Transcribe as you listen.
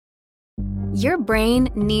Your brain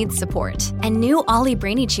needs support, and new Ollie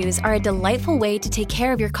Brainy Chews are a delightful way to take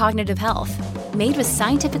care of your cognitive health. Made with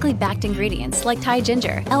scientifically backed ingredients like Thai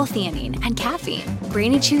ginger, L-theanine, and caffeine,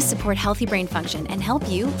 Brainy Chews support healthy brain function and help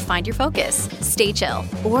you find your focus, stay chill,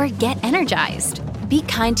 or get energized. Be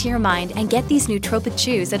kind to your mind and get these nootropic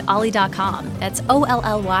chews at ollie.com. That's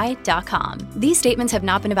OLLY.com. These statements have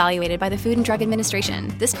not been evaluated by the Food and Drug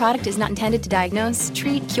Administration. This product is not intended to diagnose,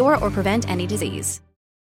 treat, cure, or prevent any disease.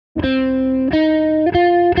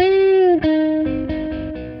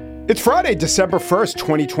 It's Friday, December 1st,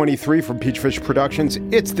 2023 from Peachfish Productions.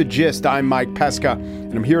 It's The Gist. I'm Mike Pesca,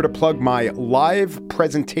 and I'm here to plug my live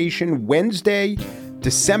presentation Wednesday,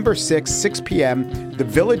 December 6th, 6 p.m., The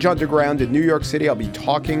Village Underground in New York City. I'll be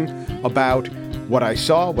talking about what I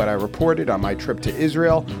saw, what I reported on my trip to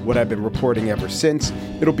Israel, what I've been reporting ever since.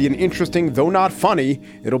 It'll be an interesting, though not funny,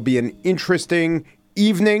 it'll be an interesting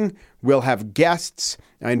evening. We'll have guests.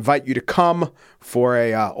 I invite you to come for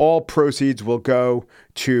all proceeds will go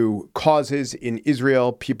to causes in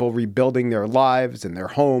Israel, people rebuilding their lives and their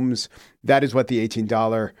homes. That is what the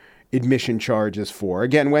 $18 admission charge is for.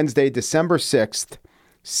 Again, Wednesday, December 6th,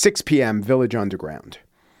 6 p.m., Village Underground.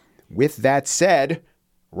 With that said,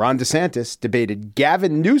 Ron DeSantis debated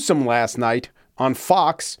Gavin Newsom last night on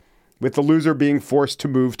Fox, with the loser being forced to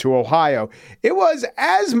move to Ohio. It was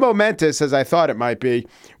as momentous as I thought it might be,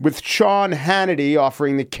 with Sean Hannity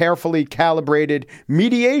offering the carefully calibrated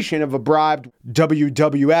mediation of a bribed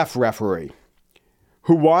WWF referee.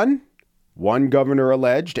 Who won? One governor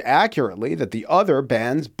alleged accurately that the other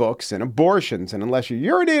bans books and abortions. And unless you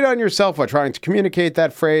urinate on yourself while trying to communicate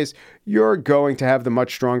that phrase, you're going to have the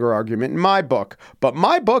much stronger argument in my book. But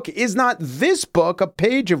my book is not this book, a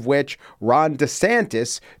page of which Ron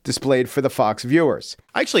DeSantis displayed for the Fox viewers.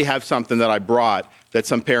 I actually have something that I brought that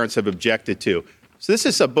some parents have objected to. So this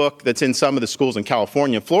is a book that's in some of the schools in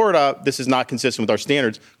California. Florida, this is not consistent with our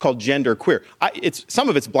standards, called Gender Queer. Some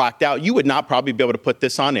of it's blacked out. You would not probably be able to put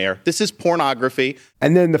this on air. This is pornography.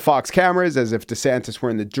 And then the Fox cameras, as if DeSantis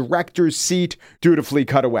were in the director's seat, dutifully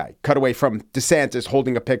cut away. Cut away from DeSantis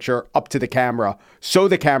holding a picture up to the camera so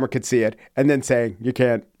the camera could see it, and then saying, you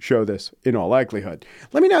can't show this in all likelihood.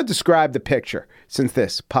 Let me now describe the picture, since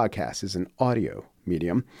this podcast is an audio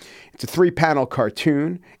medium. It's a 3-panel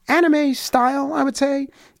cartoon, anime style, I would say,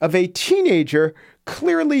 of a teenager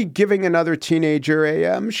clearly giving another teenager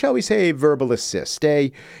a, shall we say, a verbal assist,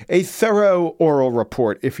 a thorough oral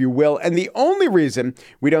report, if you will. And the only reason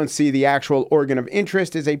we don't see the actual organ of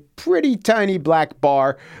interest is a pretty tiny black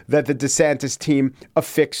bar that the DeSantis team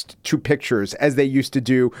affixed to pictures, as they used to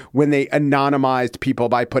do when they anonymized people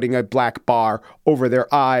by putting a black bar over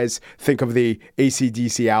their eyes. Think of the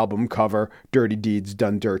AC/DC album cover, Dirty Deeds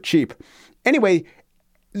Done Dirt Cheap. Anyway,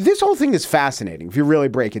 this whole thing is fascinating if you really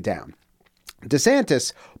break it down.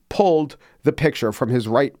 DeSantis pulled the picture from his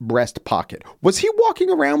right breast pocket. Was he walking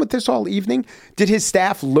around with this all evening? Did his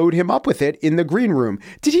staff load him up with it in the green room?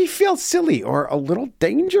 Did he feel silly or a little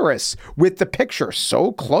dangerous with the picture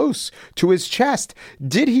so close to his chest?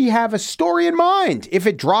 Did he have a story in mind if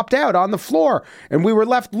it dropped out on the floor and we were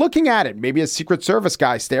left looking at it? Maybe a Secret Service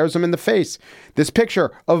guy stares him in the face. This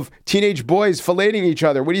picture of teenage boys filleting each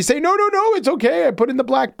other. Would he say, no, it's okay, I put in the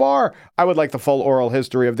black bar? I would like the full oral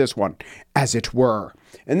history of this one, as it were.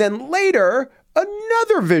 And then later,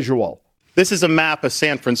 another visual. This is a map of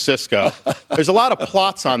San Francisco. There's a lot of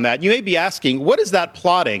plots on that. You may be asking, what is that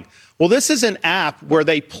plotting? Well, this is an app where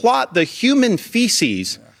they plot the human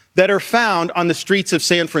feces that are found on the streets of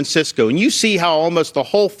San Francisco. And you see how almost the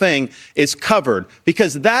whole thing is covered,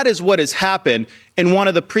 because that is what has happened in one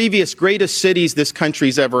of the previous greatest cities this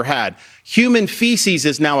country's ever had. Human feces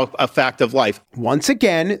is now a fact of life. Once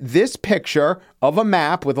again, this picture of a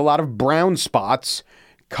map with a lot of brown spots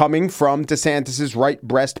coming from DeSantis's right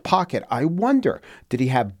breast pocket. I wonder, did he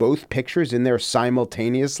have both pictures in there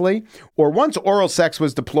simultaneously? Or once oral sex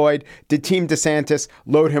was deployed, did Team DeSantis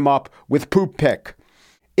load him up with poop pic?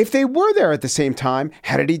 If they were there at the same time,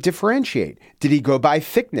 how did he differentiate? Did he go by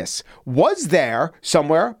thickness? Was there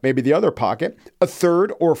somewhere, maybe the other pocket, a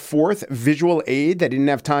third or fourth visual aid that he didn't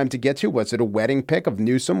have time to get to? Was it a wedding pic of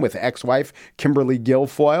Newsom with ex-wife Kimberly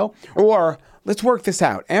Guilfoyle? Or let's work this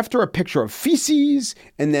out. After a picture of feces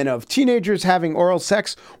and then of teenagers having oral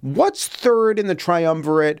sex, what's third in the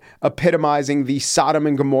triumvirate epitomizing the Sodom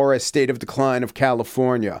and Gomorrah state of decline of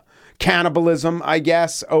California? cannibalism, I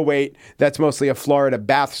guess. Oh, wait, that's mostly a Florida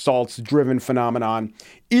bath salts driven phenomenon.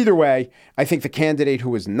 Either way, I think the candidate who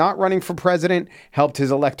was not running for president helped his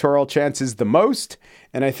electoral chances the most.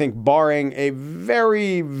 And I think barring a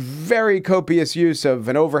very, very copious use of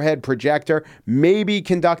an overhead projector, maybe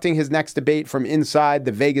conducting his next debate from inside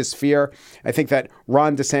the Vegas sphere, I think that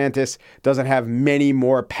Ron DeSantis doesn't have many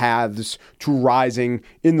more paths to rising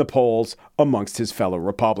in the polls amongst his fellow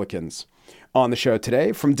Republicans. On the show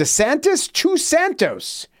today, from DeSantis to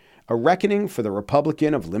Santos, a reckoning for the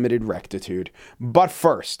Republican of limited rectitude. But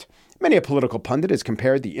first, many a political pundit has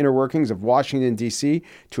compared the inner workings of Washington, D.C.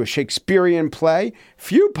 to a Shakespearean play.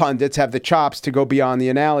 Few pundits have the chops to go beyond the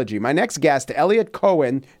analogy. My next guest, Elliot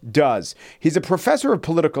Cohen, does. He's a professor of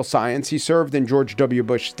political science. He served in George W.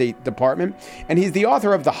 Bush State Department, and he's the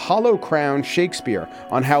author of The Hollow Crown: Shakespeare,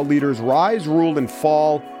 on how leaders rise, rule, and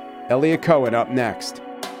fall. Elliot Cohen up next.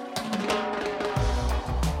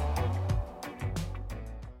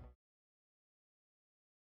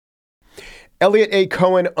 Elliot A.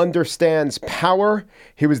 Cohen understands power.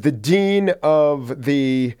 He was the dean of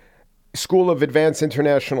the School of Advanced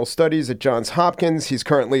International Studies at Johns Hopkins. He's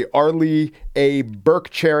currently Arlie A. Burke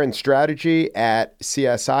Chair in Strategy at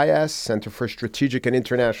CSIS, Center for Strategic and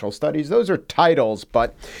International Studies. Those are titles,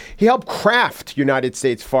 but he helped craft United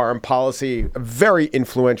States foreign policy, a very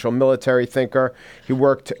influential military thinker. He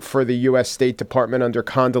worked for the U.S. State Department under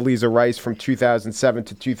Condoleezza Rice from 2007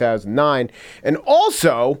 to 2009. And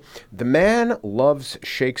also, the man loves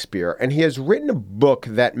Shakespeare, and he has written a book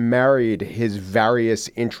that married his various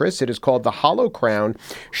interests. It is called The Hollow Crown: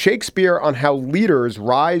 Shakespeare on How Leaders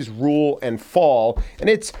Rise, Rule, and Fall. And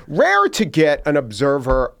it's rare to get an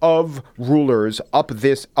observer of rulers up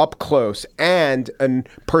close and a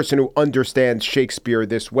person who understands Shakespeare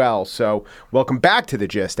this well. So welcome back to The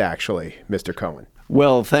Gist, actually, Mr. Cohen.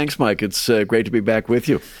 Well, thanks, Mike. It's great to be back with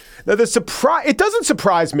you. Now, it doesn't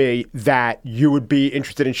surprise me that you would be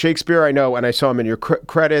interested in Shakespeare. I know, and I saw him in your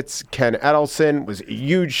credits. Ken Edelson was a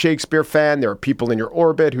huge Shakespeare fan. There are people in your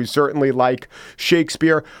orbit who certainly like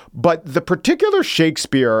Shakespeare. But the particular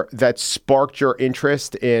Shakespeare that sparked your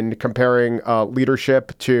interest in comparing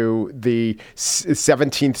leadership to the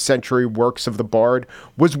 17th century works of the Bard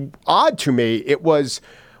was odd to me. It was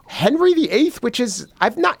Henry VIII, which is,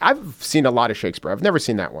 I've seen a lot of Shakespeare. I've never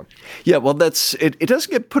seen that one. Yeah, well, it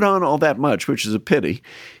doesn't get put on all that much, which is a pity.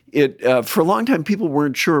 For a long time, people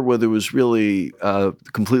weren't sure whether it was really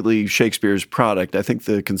completely Shakespeare's product. I think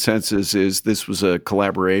the consensus is this was a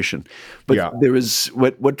collaboration. But there was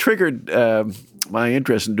what triggered my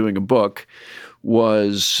interest in doing a book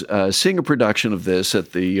was seeing a production of this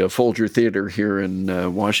at the Folger Theater here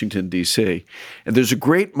in Washington, D.C. And there's a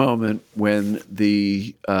great moment when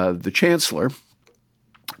the Chancellor,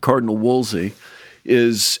 Cardinal Wolsey,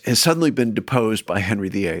 has suddenly been deposed by Henry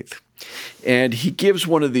VIII. And he gives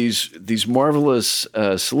one of these marvelous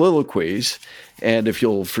soliloquies. And if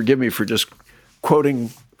you'll forgive me for just quoting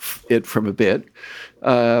it from a bit,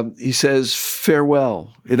 he says,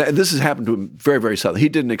 "Farewell." And this has happened to him very, very suddenly. He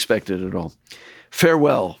didn't expect it at all.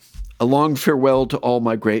 "Farewell, a long farewell to all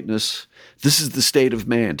my greatness. This is the state of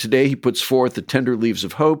man. Today he puts forth the tender leaves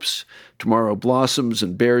of hopes. Tomorrow blossoms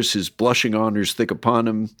and bears his blushing honors thick upon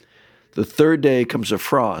him. The third day comes a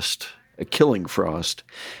frost, a killing frost.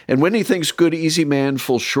 And when he thinks good, easy man,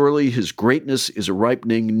 full surely his greatness is a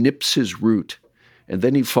ripening, nips his root. And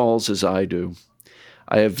then he falls as I do.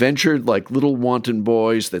 I have ventured like little wanton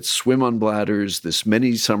boys that swim on bladders this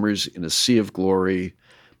many summers in a sea of glory,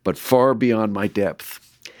 but far beyond my depth.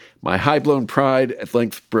 My high-blown pride at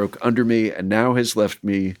length broke under me and now has left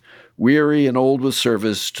me, weary and old with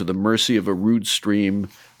service, to the mercy of a rude stream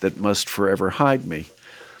that must forever hide me."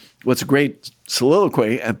 What's a great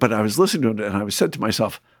soliloquy, but I was listening to it and I said to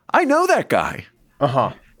myself, I know that guy.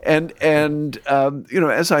 Uh-huh. And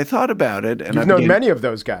as I thought about it, and You've known many of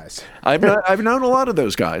those guys. I've known a lot of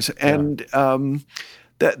those guys, and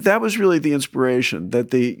that was really the inspiration.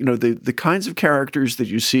 That the kinds of characters that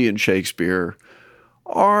you see in Shakespeare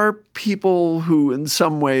are people who, in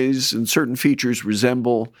some ways, in certain features,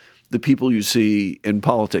 resemble the people you see in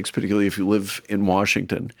politics, particularly if you live in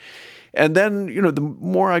Washington. And then, the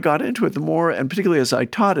more I got into it, the more, and particularly as I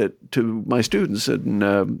taught it to my students in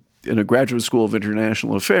a graduate school of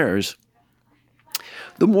international affairs,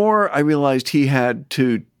 the more I realized he had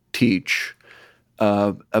to teach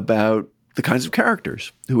about the kinds of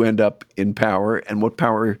characters who end up in power and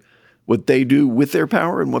what they do with their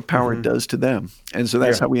power and what power does to them. And so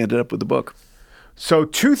that's how we ended up with the book. So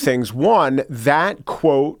two things. One, that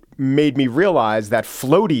quote made me realize that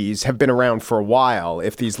floaties have been around for a while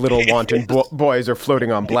if these little wanton boys are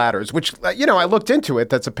floating on bladders, which, I looked into it.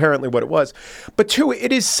 That's apparently what it was. But two,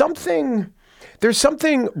 it is something... There's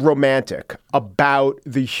something romantic about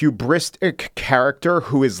the hubristic character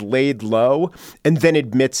who is laid low and then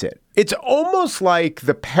admits it. It's almost like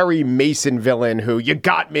the Perry Mason villain who, you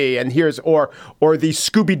got me, and here's, or the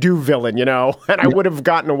Scooby-Doo villain, and I would have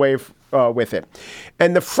gotten away with it.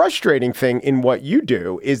 And the frustrating thing in what you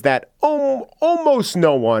do is that almost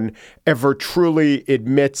no one ever truly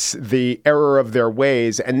admits the error of their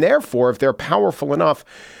ways. And therefore, if they're powerful enough,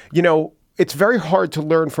 it's very hard to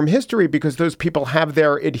learn from history because those people have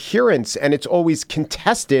their adherents and it's always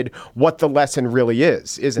contested what the lesson really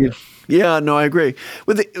is, isn't it? Yeah, no, I agree.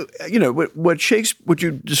 What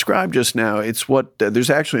you described just now, it's what there's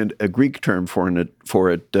actually a Greek term for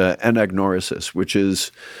it, anagnorisis, which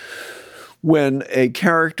is when a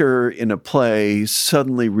character in a play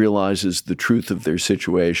suddenly realizes the truth of their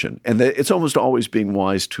situation, and it's almost always being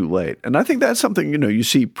wise too late. And I think that's something, you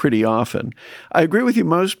see pretty often. I agree with you.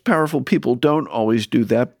 Most powerful people don't always do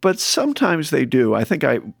that, but sometimes they do. I think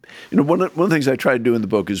one of the things I try to do in the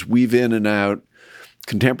book is weave in and out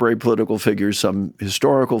contemporary political figures, some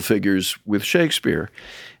historical figures with Shakespeare.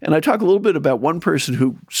 And I talk a little bit about one person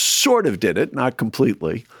who sort of did it, not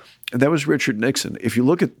completely, and that was Richard Nixon. If you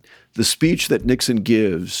look at the speech that Nixon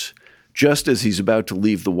gives just as he's about to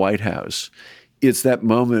leave the White House, it's that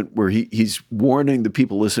moment where he's warning the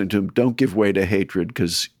people listening to him, don't give way to hatred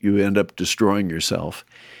because you end up destroying yourself.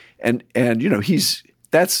 And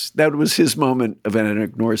that was his moment of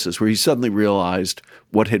anagnorisis, where he suddenly realized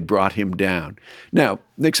what had brought him down. Now,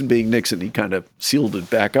 Nixon being Nixon, he kind of sealed it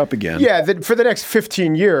back up again. Yeah, for the next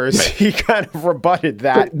 15 years, he kind of rebutted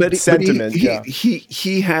that sentiment.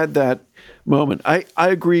 He had that moment. I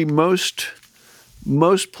agree. Most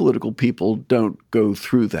political people don't go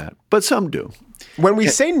through that, but some do. When we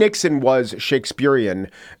say Nixon was Shakespearean,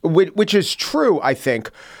 which is true, I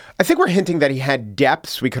think we're hinting that he had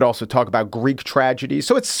depths. We could also talk about Greek tragedy.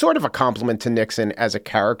 So it's sort of a compliment to Nixon as a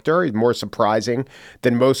character. He's more surprising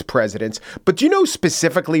than most presidents. But do you know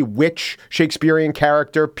specifically which Shakespearean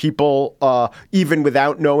character people, even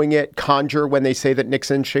without knowing it, conjure when they say that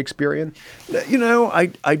Nixon's Shakespearean?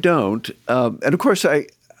 I don't. And of course, I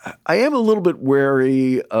am a little bit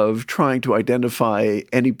wary of trying to identify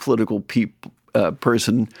any political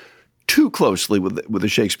person too closely with a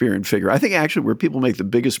Shakespearean figure. I think actually where people make the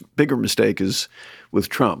bigger mistake is with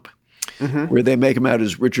Trump, where they make him out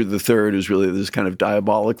as Richard III, who's really this kind of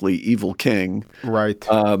diabolically evil king, right?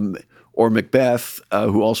 Or Macbeth,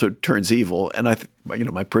 who also turns evil. And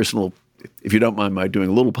my personal, if you don't mind my doing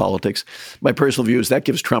a little politics, my personal view is that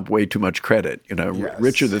gives Trump way too much credit. Yes.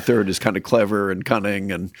 Richard III is kind of clever and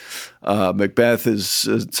cunning, and Macbeth is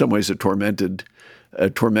in some ways a tormented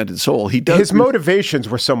soul. His motivations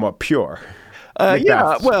were somewhat pure.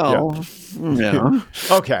 Yeah.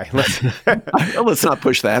 Okay. Let's not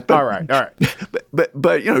push that. But, all right.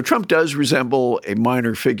 But Trump does resemble a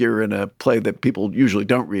minor figure in a play that people usually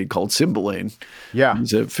don't read called Cymbeline. Yeah.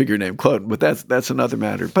 He's a figure named Cloten, but that's another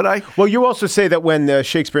matter. But you also say that when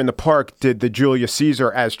Shakespeare in the Park did the Julius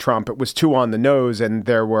Caesar as Trump, it was too on the nose, and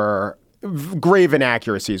there were grave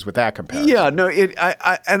inaccuracies with that comparison. Yeah, no,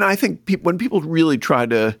 I think when people really try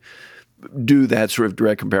to do that sort of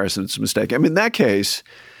direct comparison, it's a mistake. I mean, in that case,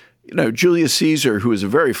 Julius Caesar, who is a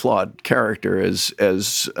very flawed character as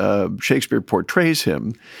Shakespeare portrays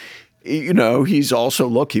him, he's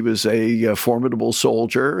also, he was a formidable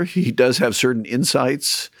soldier. He does have certain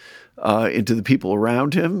insights into the people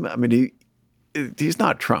around him. I mean, he's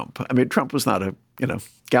not Trump. I mean, Trump was not a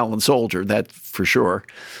gallant soldier, that for sure.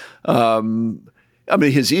 I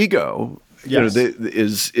mean, his ego, yes.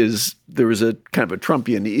 is there was a kind of a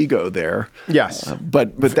Trumpian ego there. Yes,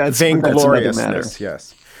 but that's vaingloriousness. Another matter.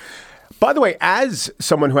 Yes. By the way, as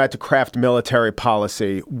someone who had to craft military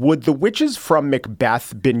policy, would the witches from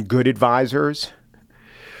Macbeth been good advisors?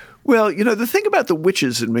 Well, the thing about the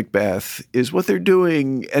witches in Macbeth is what they're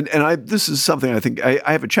doing, and this is something I think I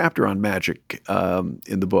have a chapter on magic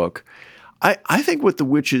in the book. I think what the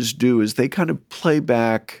witches do is they kind of play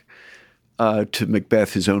back to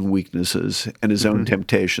Macbeth his own weaknesses and his own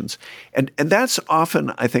temptations, and that's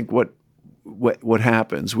often I think what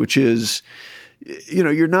happens, which is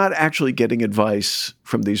you're not actually getting advice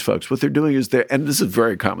from these folks. What they're doing is and this is a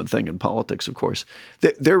very common thing in politics, of course,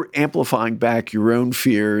 they're amplifying back your own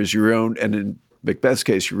fears, your own, and in Macbeth's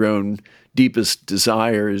case, your own deepest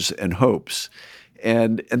desires and hopes.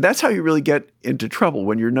 And that's how you really get into trouble,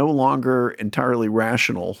 when you're no longer entirely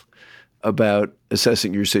rational about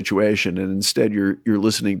assessing your situation, and instead you're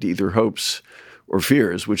listening to either hopes or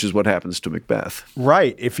fears, which is what happens to Macbeth.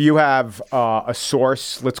 Right. If you have a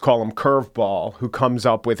source, let's call him Curveball, who comes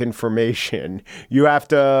up with information, you have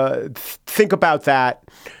to think about that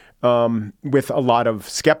with a lot of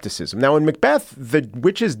skepticism. Now, in Macbeth, the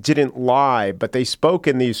witches didn't lie, but they spoke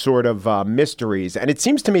in these sort of mysteries. And it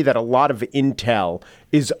seems to me that a lot of intel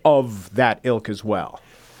is of that ilk as well.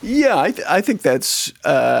 Yeah, I think that's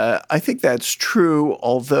true.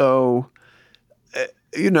 Although,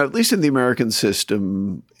 at least in the American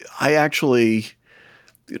system, I actually,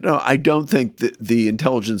 I don't think that the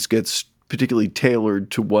intelligence gets particularly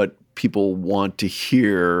tailored to what people want to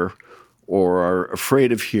hear or are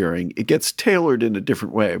afraid of hearing. It gets tailored in a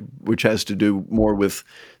different way, which has to do more with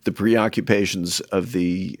the preoccupations of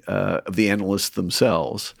the analysts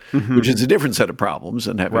themselves, which is a different set of problems.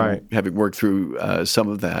 And having worked through some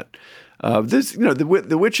of that,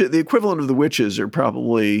 the equivalent of the witches are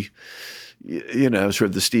probably, sort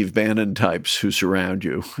of the Steve Bannon types who surround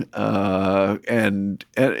you, and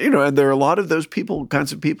there are a lot of those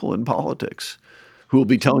kinds of people in politics who will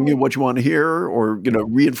be telling you what you want to hear or,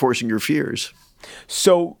 reinforcing your fears.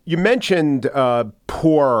 So you mentioned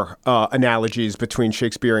poor analogies between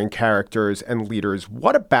Shakespearean characters and leaders.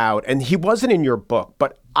 What about, and he wasn't in your book,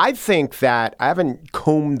 but I think that, I haven't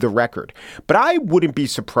combed the record, but I wouldn't be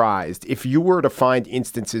surprised if you were to find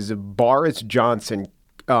instances of Boris Johnson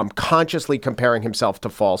consciously comparing himself to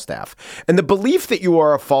Falstaff. And the belief that you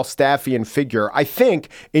are a Falstaffian figure, I think,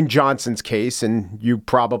 in Johnson's case, and you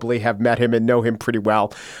probably have met him and know him pretty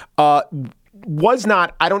well, was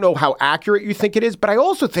not, I don't know how accurate you think it is, but I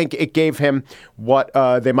also think it gave him what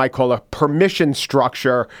they might call a permission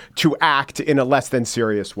structure to act in a less than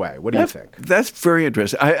serious way. What do you think? That's very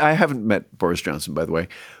interesting. I haven't met Boris Johnson, by the way,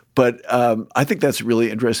 but I think that's a really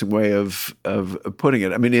interesting way of putting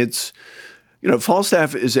it. I mean, it's,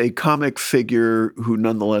 Falstaff is a comic figure who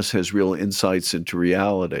nonetheless has real insights into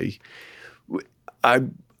reality.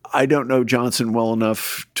 I don't know Johnson well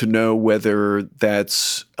enough to know whether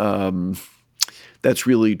that's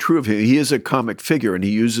really true of him. He is a comic figure, and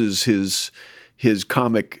he uses his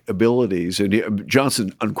comic abilities. And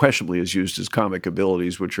Johnson unquestionably has used his comic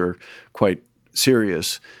abilities, which are quite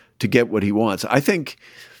serious, to get what he wants. I think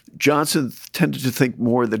Johnson tended to think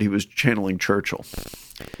more that he was channeling Churchill.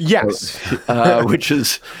 Yes, which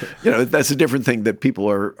is, that's a different thing that people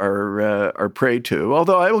are prey to.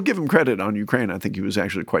 Although I will give him credit on Ukraine. I think he was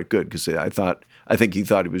actually quite good because I think he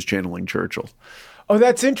thought he was channeling Churchill. Oh,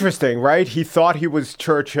 that's interesting, right? He thought he was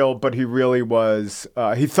Churchill, but he really was.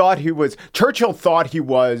 Churchill thought he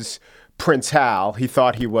was Prince Hal. He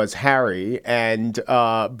thought he was Harry, and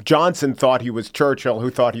Johnson thought he was Churchill,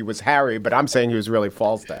 who thought he was Harry. But I'm saying he was really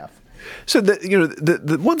Falstaff. So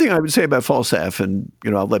the one thing I would say about Falstaff, and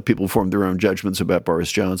I'll let people form their own judgments about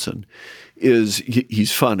Boris Johnson, is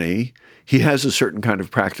he's funny. He has a certain kind of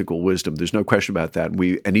practical wisdom. There's no question about that.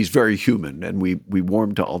 And he's very human, and we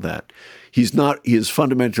warm to all that. He is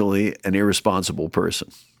fundamentally an irresponsible person.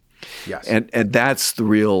 Yes. And that's the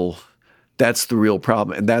real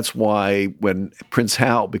problem. And that's why when Prince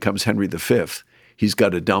Hal becomes Henry V, he's got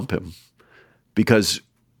to dump him, because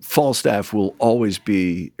Falstaff will always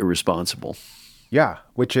be irresponsible. Yeah,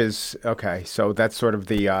 which is, okay, so that's sort of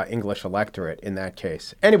the English electorate in that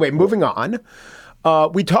case. Anyway, moving on.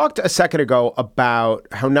 We talked a second ago about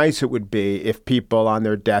how nice it would be if people on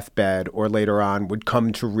their deathbed or later on would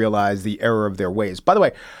come to realize the error of their ways. By the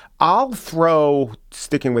way, I'll throw,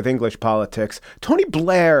 sticking with English politics, Tony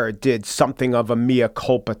Blair did something of a mea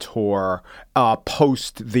culpa tour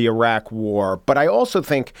post the Iraq War. But I also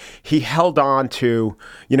think he held on to,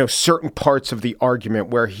 certain parts of the argument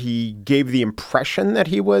where he gave the impression that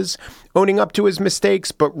he was owning up to his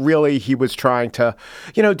mistakes, but really he was trying to,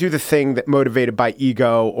 do the thing that motivated by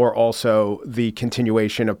ego or also the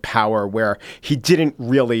continuation of power where he didn't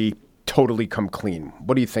really totally come clean.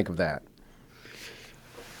 What do you think of that?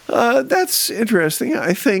 That's interesting.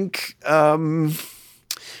 I think,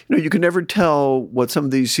 you can never tell what some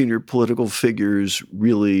of these senior political figures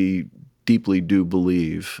really deeply do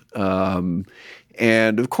believe. And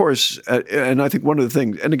of course, and I think one of the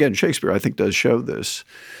things, and again, Shakespeare, I think, does show this,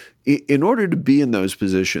 in order to be in those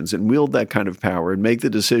positions and wield that kind of power and make the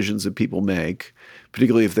decisions that people make,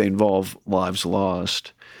 particularly if they involve lives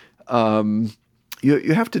lost,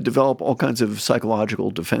 you have to develop all kinds of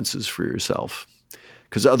psychological defenses for yourself,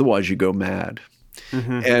 because otherwise you go mad.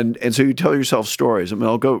 Mm-hmm. And so you tell yourself stories. I mean,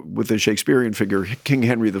 I'll go with the Shakespearean figure, King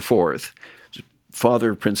Henry IV,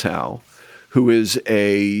 father of Prince Hal, who is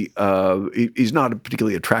he's not a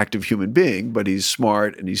particularly attractive human being, but he's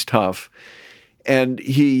smart and he's tough. And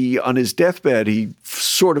he, on his deathbed, he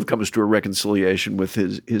sort of comes to a reconciliation with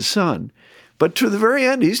his son. But to the very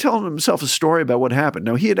end, he's telling himself a story about what happened.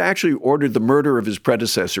 Now, he had actually ordered the murder of his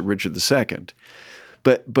predecessor, Richard II.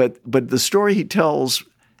 But the story he tells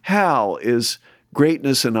Hal is,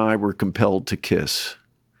 greatness and I were compelled to kiss.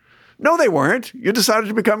 No, they weren't. You decided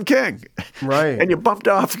to become king. Right. And you bumped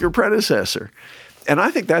off your predecessor. And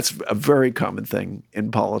I think that's a very common thing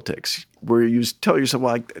in politics, where you tell yourself,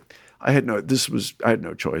 well, I had no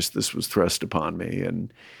choice. This was thrust upon me.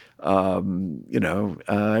 And, and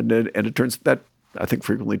it turns that I think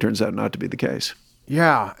frequently turns out not to be the case.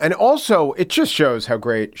 Yeah. And also, it just shows how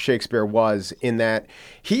great Shakespeare was in that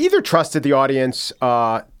he either trusted the audience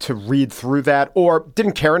to read through that or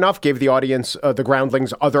didn't care enough, gave the audience, the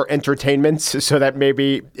groundlings, other entertainments so that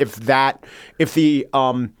maybe if the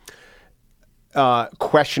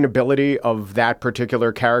questionability of that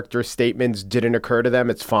particular character's statements didn't occur to them,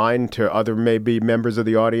 it's fine. To other maybe members of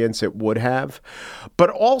the audience, it would have. But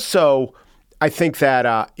also, I think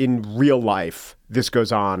that in real life, this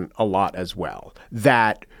goes on a lot as well,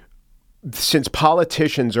 that since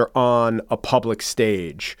politicians are on a public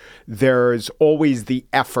stage, there's always the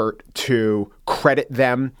effort to credit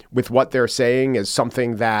them with what they're saying as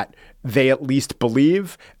something that they at least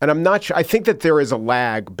believe. And I'm not sure. I think that there is a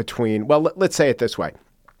lag between, well, let's say it this way.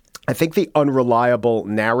 I think the unreliable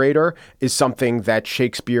narrator is something that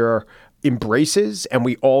Shakespeare embraces and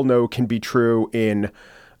we all know can be true in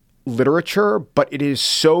literature, but it is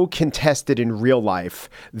so contested in real life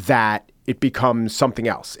that it becomes something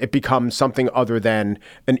else. It becomes something other than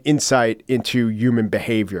an insight into human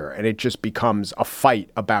behavior, and it just becomes a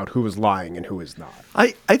fight about who is lying and who is not.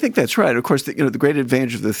 I think that's right. Of course, the great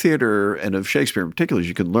advantage of the theater and of Shakespeare in particular is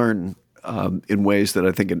you can learn in ways that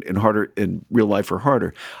I think in real life are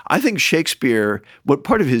harder. I think Shakespeare, what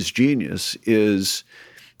part of his genius is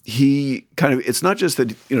it's not just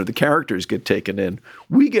that, the characters get taken in,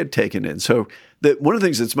 we get taken in. So one of the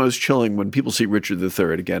things that's most chilling when people see Richard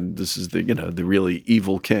III, again, this is the really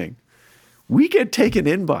evil king, we get taken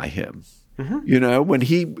in by him. Mm-hmm. When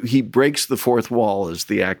he breaks the fourth wall, as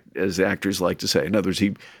the actors like to say. In other words,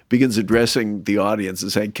 he begins addressing the audience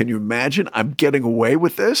and saying, can you imagine I'm getting away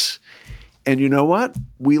with this? And you know what?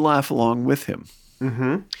 We laugh along with him.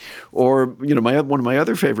 Mm-hmm. Or, one of my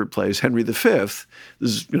other favorite plays, Henry V, this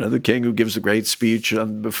is, the king who gives a great speech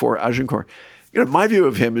before Agincourt. My view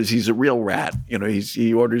of him is he's a real rat.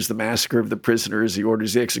 He orders the massacre of the prisoners. He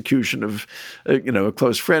orders the execution of, a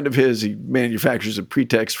close friend of his. He manufactures a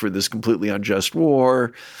pretext for this completely unjust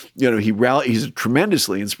war. He's a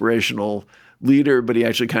tremendously inspirational leader, but he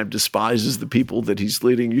actually kind of despises the people that he's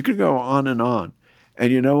leading. You could go on and on. And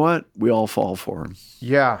you know what? We all fall for him.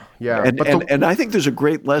 Yeah. And I think there's a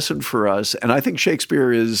great lesson for us. And I think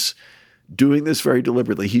Shakespeare is doing this very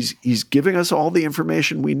deliberately. He's giving us all the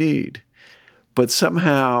information we need. But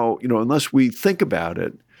somehow, unless we think about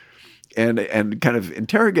it and kind of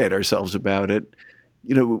interrogate ourselves about it,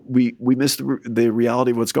 we miss the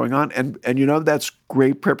reality of what's going on. And that's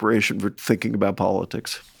great preparation for thinking about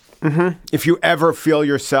politics. Mm-hmm. If you ever feel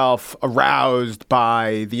yourself aroused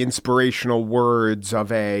by the inspirational words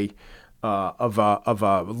of a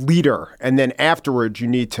leader, and then afterwards you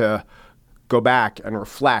need to go back and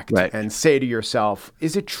reflect and say to yourself,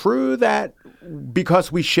 is it true that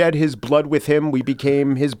because we shed his blood with him, we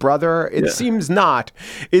became his brother? It seems not.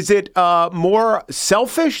 Is it more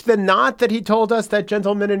selfish than not that he told us that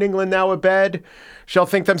gentlemen in England now abed shall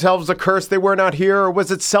think themselves accursed they were not here? Or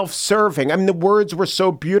was it self-serving? I mean, the words were so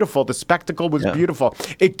beautiful. The spectacle was beautiful.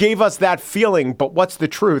 It gave us that feeling, but what's the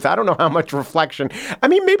truth? I don't know how much reflection. I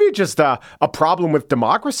mean, maybe just a problem with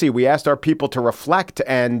democracy. We asked our people to reflect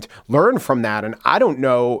and learn from that. And I don't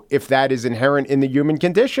know if that is inherent in the human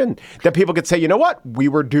condition, that people could say, you know what? We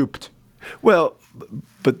were duped. Well,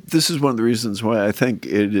 but this is one of the reasons why I think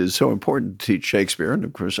it is so important to teach Shakespeare and,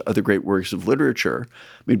 of course, other great works of literature.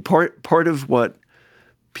 I mean, part of what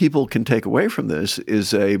people can take away from this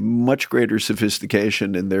is a much greater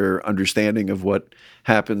sophistication in their understanding of what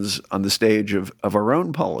happens on the stage of our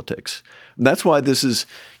own politics. And that's why this is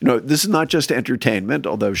not just entertainment,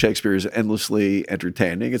 although Shakespeare is endlessly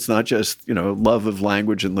entertaining. It's not just, love of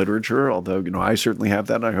language and literature, although, I certainly have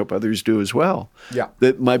that and I hope others do as well. Yeah.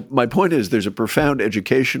 My point is there's a profound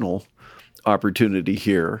educational opportunity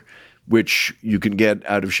here, which you can get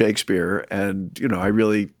out of Shakespeare. And, I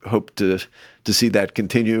really hope to see that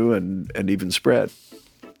continue and even spread.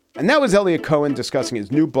 And that was Elliot Cohen discussing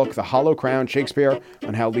his new book, The Hollow Crown, Shakespeare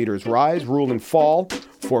on How Leaders Rise, Rule, and Fall.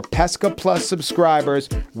 For Pesca Plus subscribers,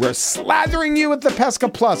 we're slathering you with the Pesca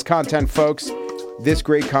Plus content, folks. This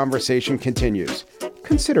great conversation continues.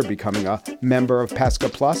 Consider becoming a member of Pesca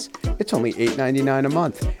Plus. It's only $8.99 a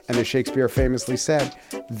month. And as Shakespeare famously said,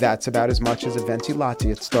 that's about as much as a venti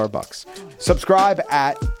latte at Starbucks. Subscribe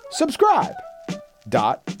at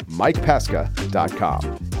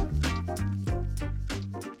subscribe.mikepesca.com.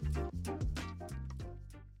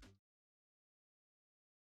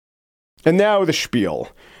 And now the spiel.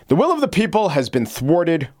 The will of the people has been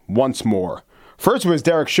thwarted once more. First was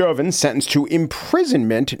Derek Chauvin, sentenced to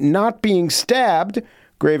imprisonment, not being stabbed.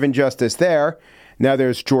 Grave injustice there. Now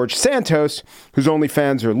there's George Santos, whose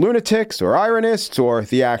OnlyFans are lunatics or ironists or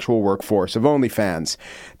the actual workforce of OnlyFans.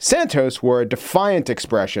 Santos wore a defiant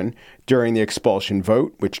expression during the expulsion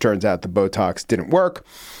vote, which turns out the Botox didn't work.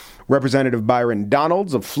 Representative Byron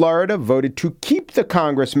Donalds of Florida voted to keep the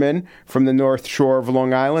congressman from the North Shore of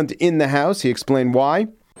Long Island in the House. He explained why.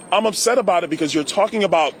 I'm upset about it because you're talking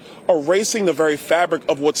about erasing the very fabric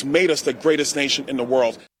of what's made us the greatest nation in the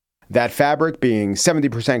world. That fabric being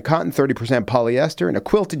 70% cotton, 30% polyester, and a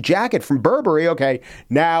quilted jacket from Burberry. Okay,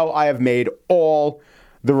 now I have made all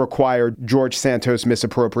the required George Santos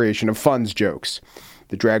misappropriation of funds jokes.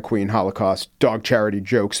 The drag queen Holocaust dog charity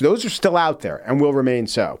jokes, those are still out there and will remain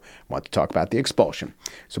so. I want to talk about the expulsion.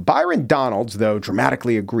 So Byron Donalds, though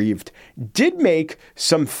dramatically aggrieved, did make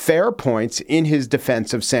some fair points in his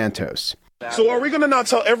defense of Santos. So are we going to now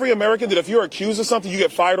tell every American that if you're accused of something, you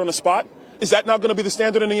get fired on the spot? Is that not going to be the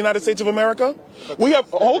standard in the United States of America?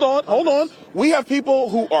 Hold on. We have people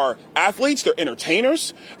who are athletes, they're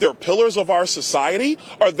entertainers, they're pillars of our society.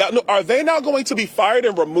 Are they now going to be fired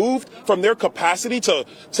and removed from their capacity to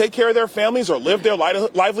take care of their families or live their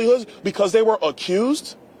livelihoods because they were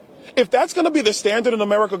accused? If that's going to be the standard in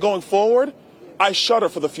America going forward, I shudder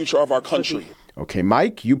for the future of our country. Okay,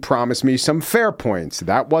 Mike, you promised me some fair points.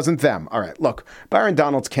 That wasn't them. All right, look, Byron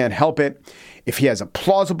Donalds can't help it. If he has a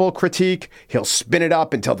plausible critique, he'll spin it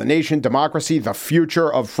up until the nation, democracy, the future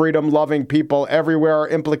of freedom-loving people everywhere are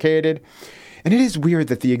implicated. And it is weird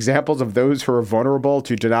that the examples of those who are vulnerable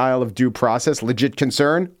to denial of due process, legit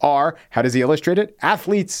concern, are, how does he illustrate it?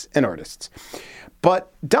 Athletes and artists.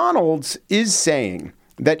 But Donalds is saying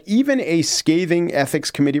that even a scathing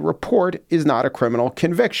ethics committee report is not a criminal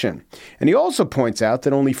conviction. And he also points out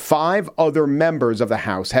that only 5 other members of the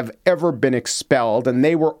House have ever been expelled, and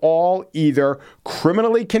they were all either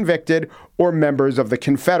criminally convicted or members of the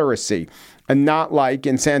Confederacy, and not like,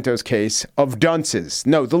 in Santos' case, of dunces.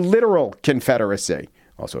 No, the literal Confederacy.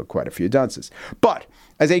 Also quite a few dunces. But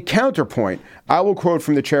as a counterpoint, I will quote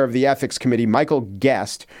from the chair of the Ethics Committee, Michael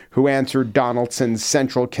Guest, who answered Donaldson's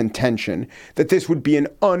central contention that this would be an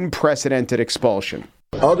unprecedented expulsion.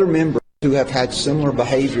 Other members who have had similar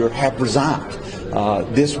behavior have resigned.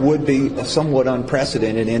 This would be somewhat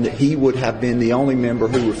unprecedented in that he would have been the only member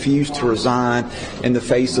who refused to resign in the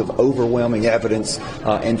face of overwhelming evidence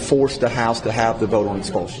and forced the House to have the vote on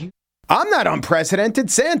expulsion. I'm not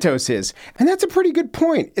unprecedented, Santos is. And that's a pretty good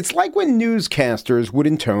point. It's like when newscasters would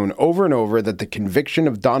intone over and over that the conviction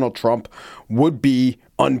of Donald Trump would be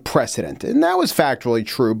unprecedented. And that was factually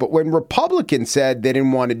true. But when Republicans said they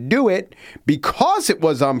didn't want to do it because it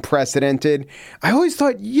was unprecedented, I always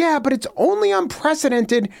thought, yeah, but it's only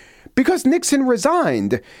unprecedented because Nixon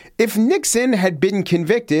resigned. If Nixon had been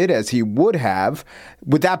convicted, as he would have,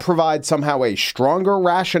 would that provide somehow a stronger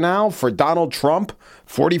rationale for Donald Trump,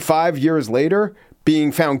 45 years later,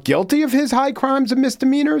 being found guilty of his high crimes and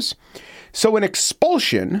misdemeanors? So an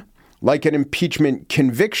expulsion, like an impeachment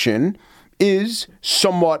conviction, is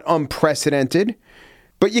somewhat unprecedented,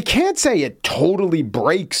 but you can't say it totally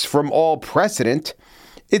breaks from all precedent.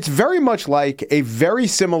 It's very much like a very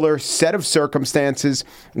similar set of circumstances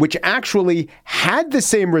which actually had the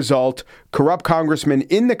same result, corrupt congressman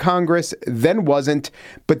in the Congress, then wasn't,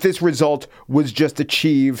 but this result was just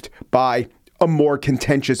achieved by a more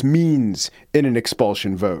contentious means in an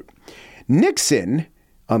expulsion vote. Nixon,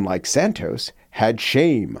 unlike Santos, had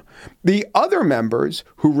shame. The other members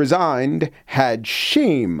who resigned had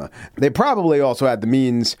shame. They probably also had the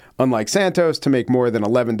means, unlike Santos, to make more than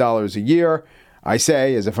 $11 a year. I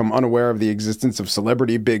say, as if I'm unaware of the existence of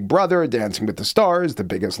Celebrity Big Brother, Dancing with the Stars, The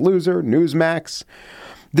Biggest Loser, Newsmax.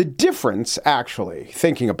 The difference, actually,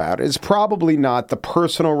 thinking about it, is probably not the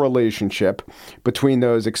personal relationship between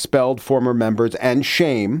those expelled former members and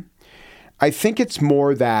shame. I think it's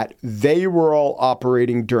more that they were all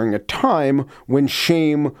operating during a time when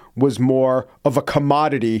shame was more of a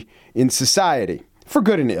commodity in society, for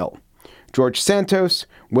good and ill. George Santos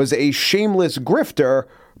was a shameless grifter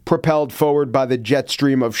propelled forward by the jet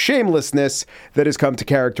stream of shamelessness that has come to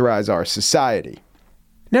characterize our society.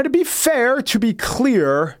 Now, to be fair, to be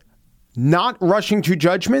clear, not rushing to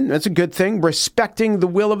judgment, that's a good thing. Respecting the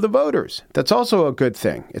will of the voters, that's also a good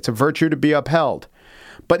thing. It's a virtue to be upheld.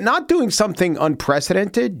 But not doing something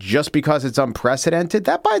unprecedented just because it's unprecedented,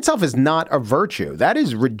 that by itself is not a virtue. That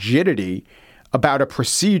is rigidity about a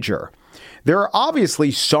procedure. There are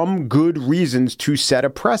obviously some good reasons to set a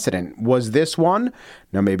precedent. Was this one?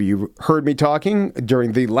 Now, maybe you heard me talking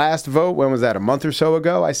during the last vote. When was that? A month or so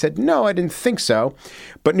ago? I said, no, I didn't think so.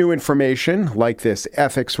 But new information like this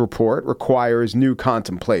ethics report requires new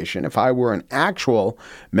contemplation. If I were an actual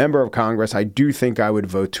member of Congress, I do think I would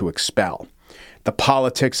vote to expel. The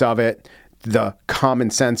politics of it, the common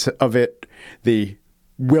sense of it, the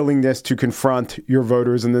willingness to confront your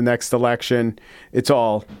voters in the next election, it's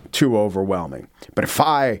all too overwhelming. But if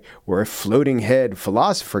I were a floating head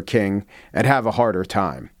philosopher king, I'd have a harder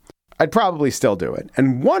time. I'd probably still do it.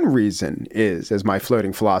 And one reason is, as my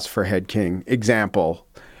floating philosopher head king example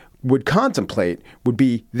would contemplate, would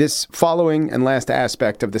be this following and last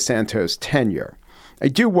aspect of the Santos tenure. I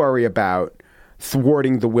do worry about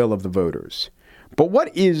thwarting the will of the voters. But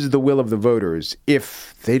what is the will of the voters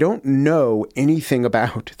if they don't know anything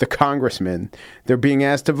about the congressman they're being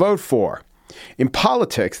asked to vote for? In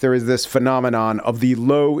politics, there is this phenomenon of the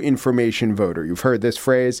low information voter. You've heard this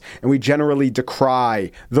phrase, and we generally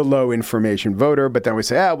decry the low information voter, but then we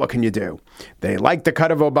say, what can you do? They liked the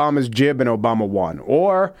cut of Obama's jib and Obama won.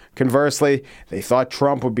 Or conversely, they thought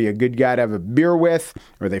Trump would be a good guy to have a beer with,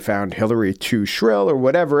 or they found Hillary too shrill, or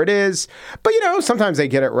whatever it is. But, sometimes they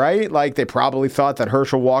get it right. Like they probably thought that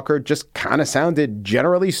Herschel Walker just kind of sounded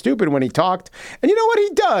generally stupid when he talked. And you know what? He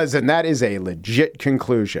does. And that is a legit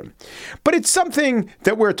conclusion. But it's something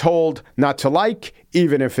that we're told not to like,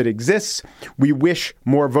 even if it exists. We wish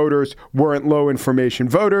more voters weren't low information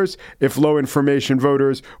voters. If low information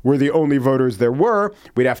voters were the only voters there were,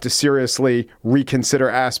 we'd have to seriously reconsider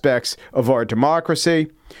aspects of our democracy.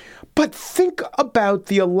 But think about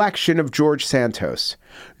the election of George Santos.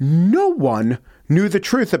 No one knew the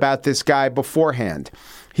truth about this guy beforehand.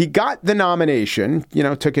 He got the nomination,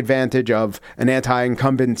 took advantage of an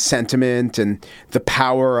anti-incumbent sentiment and the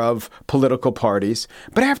power of political parties.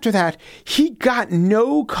 But after that, he got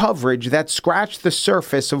no coverage that scratched the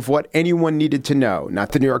surface of what anyone needed to know.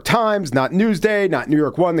 Not the New York Times, not Newsday, not New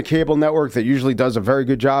York One, the cable network that usually does a very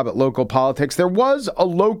good job at local politics. There was a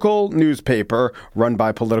local newspaper run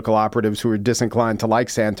by political operatives who were disinclined to like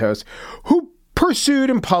Santos, who pursued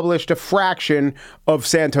and published a fraction of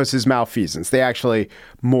Santos's malfeasance. They actually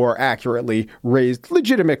more accurately raised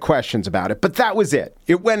legitimate questions about it, but that was it.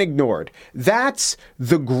 It went ignored. That's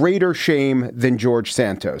the greater shame than George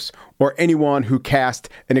Santos or anyone who cast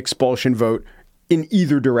an expulsion vote in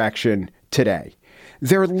either direction today.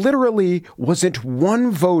 There literally wasn't one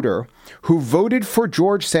voter who voted for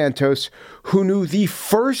George Santos who knew the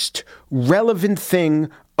first relevant thing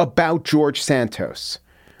about George Santos.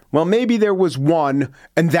 Well, maybe there was one,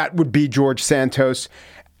 and that would be George Santos.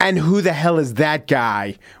 And who the hell is that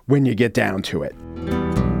guy when you get down to it?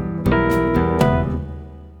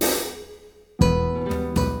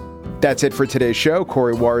 That's it for today's show.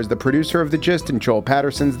 Corey Warr is the producer of The Gist, and Joel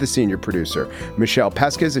Patterson's the senior producer. Michelle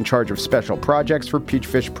Pesca is in charge of special projects for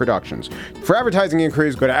Peachfish Productions. For advertising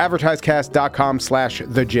inquiries, go to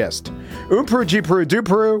advertisecast.com/thegist. Peru, G Peru, do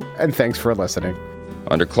Peru, and thanks for listening.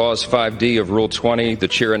 Under Clause 5D of Rule 20, the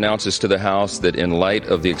chair announces to the House that in light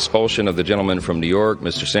of the expulsion of the gentleman from New York,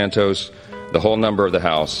 Mr. Santos, the whole number of the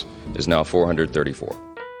House is now 434.